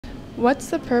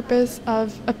What's the purpose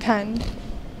of a pen?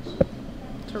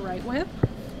 To write with?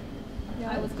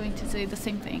 I was going to say the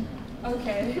same thing.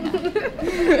 Okay.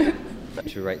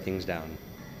 To write things down.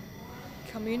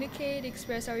 Communicate,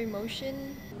 express our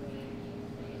emotion.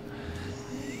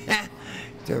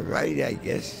 To write, I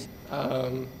guess.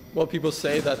 Well, people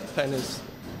say that the pen is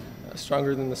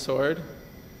stronger than the sword.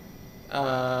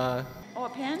 Oh, a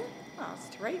pen? Well, it's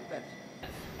to write with.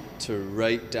 To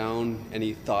write down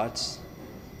any thoughts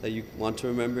that you want to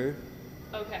remember.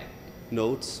 Okay.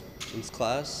 Notes in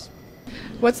class.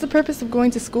 What's the purpose of going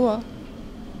to school?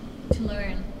 To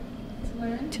learn.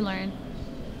 To learn.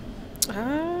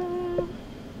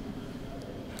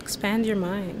 Expand your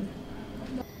mind.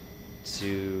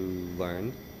 To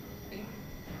learn.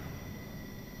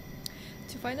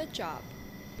 To find a job.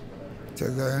 To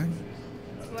learn.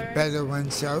 To better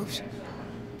oneself.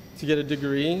 To get a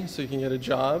degree so you can get a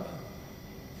job.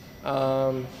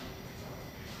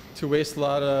 To waste a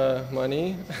lot of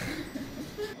money.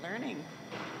 Learning.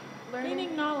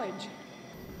 Gaining knowledge.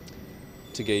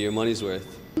 To get your money's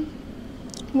worth.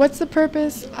 What's the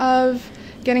purpose of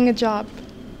getting a job?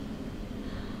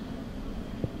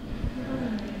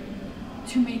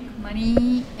 To make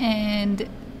money and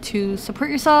to support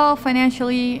yourself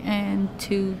financially and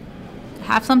to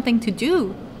have something to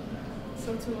do.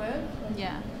 So to live?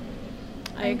 Yeah.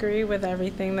 I agree with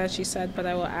everything that she said, but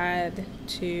I will add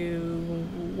to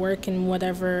work in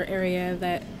whatever area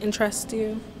that interests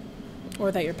you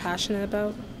or that you're passionate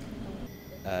about.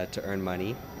 To earn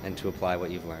money and to apply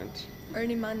what you've learned.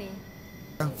 Earning money.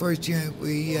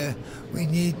 Unfortunately, we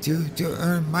need to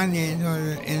earn money in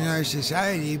order in our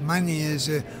society. Money is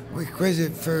a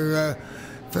requisite for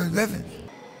living.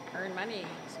 Earn money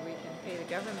so we can pay the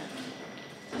government.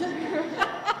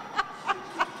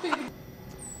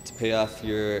 To pay off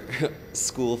your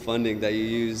school funding that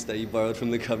you borrowed from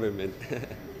the government.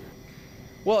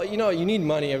 Well, you know, you need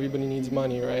money. Everybody needs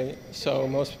money, right? So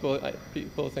most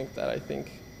people think that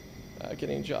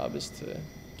getting a job is to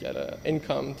get an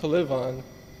income to live on.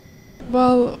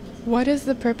 Well, what is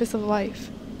the purpose of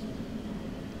life?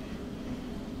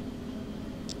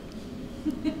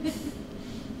 I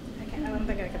don't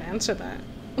think I can answer that.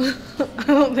 I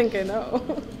don't think I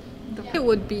know. It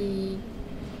would be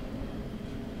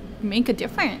make a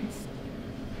difference.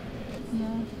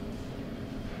 Yeah.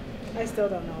 I still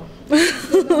don't know.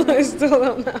 I still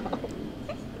don't know.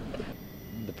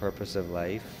 The purpose of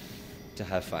life, to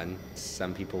have fun.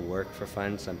 Some people work for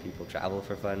fun, some people travel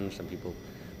for fun, some people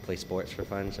play sports for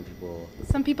fun, some people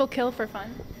kill for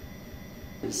fun.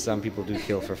 do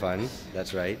kill for fun.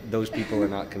 That's right. Those people are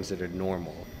not considered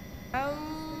normal.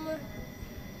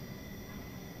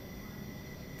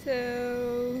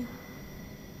 To...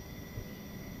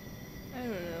 I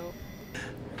don't know.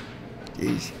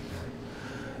 Geez.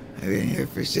 I've been here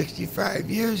for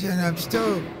 65 years and I'm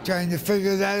still trying to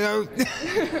figure that out.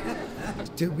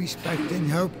 To respect and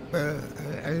help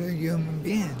other human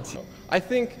beings. I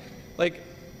think,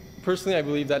 personally, I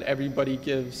believe that everybody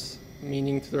gives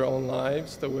meaning to their own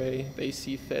lives the way they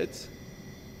see fit.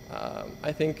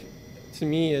 I think, to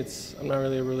me, I'm not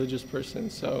really a religious person,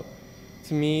 so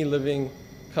to me, living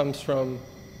comes from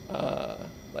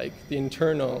the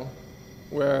internal,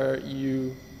 where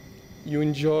you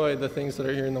enjoy the things that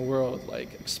are here in the world,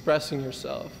 like expressing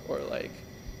yourself, or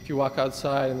if you walk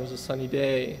outside and there's a sunny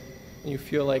day and you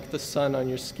feel like the sun on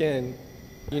your skin,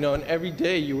 and every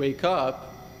day you wake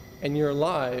up and you're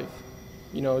alive,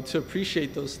 to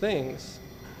appreciate those things.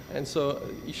 And so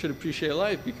you should appreciate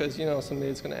life because, someday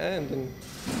it's going to end and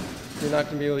you're not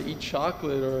going to be able to eat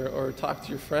chocolate or talk to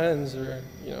your friends or.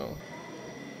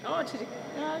 Oh,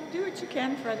 do what you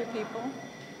can for other people.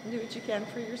 Do what you can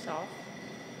for yourself.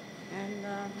 And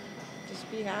just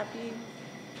be happy.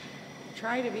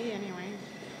 Try to be anyway.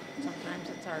 Sometimes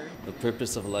it's hard. The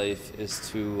purpose of life is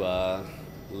to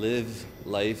live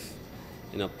life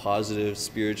in a positive,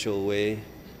 spiritual way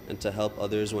and to help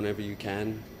others whenever you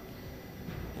can.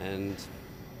 And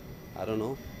I don't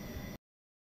know.